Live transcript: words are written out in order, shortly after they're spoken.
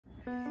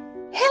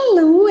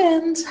Hello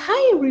and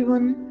hi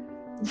everyone.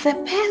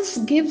 The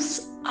best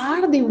gifts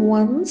are the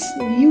ones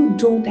you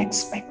don't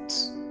expect.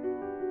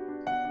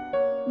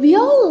 We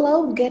all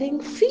love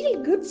getting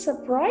feel good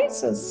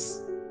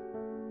surprises.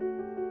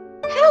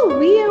 Have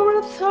we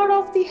ever thought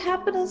of the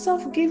happiness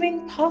of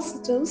giving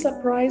positive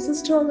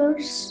surprises to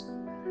others?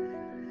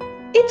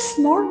 It's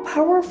more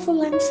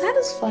powerful and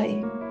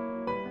satisfying.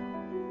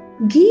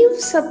 Give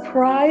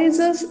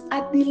surprises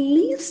at the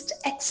least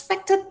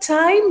expected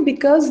time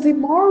because the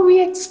more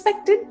we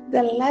expect it,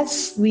 the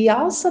less we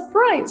are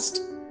surprised.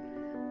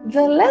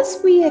 The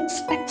less we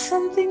expect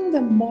something,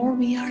 the more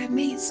we are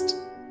amazed.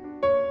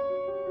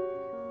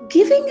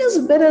 Giving is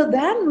better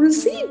than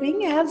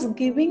receiving, as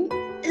giving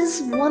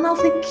is one of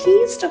the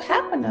keys to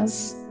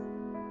happiness.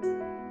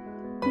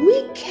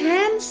 We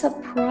can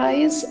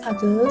surprise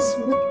others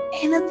with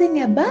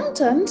anything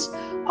abundant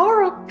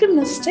or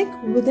optimistic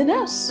within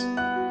us.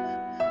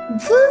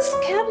 This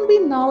can be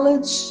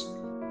knowledge,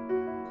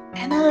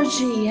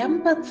 energy,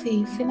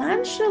 empathy,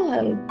 financial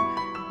help,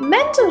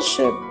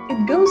 mentorship,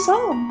 it goes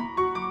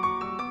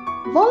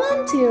on.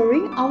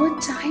 Volunteering our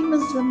time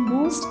is the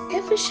most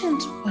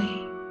efficient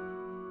way.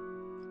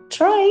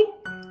 Try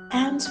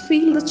and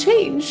feel the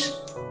change.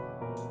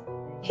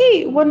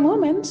 Hey, one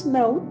moment,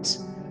 note.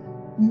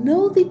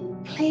 Know the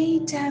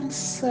plate and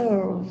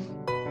serve.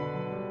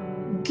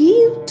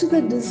 Give to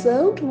the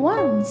deserved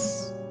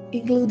ones,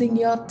 including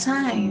your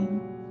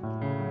time.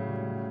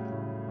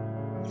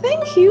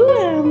 Thank you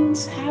and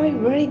have a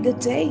very good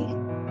day.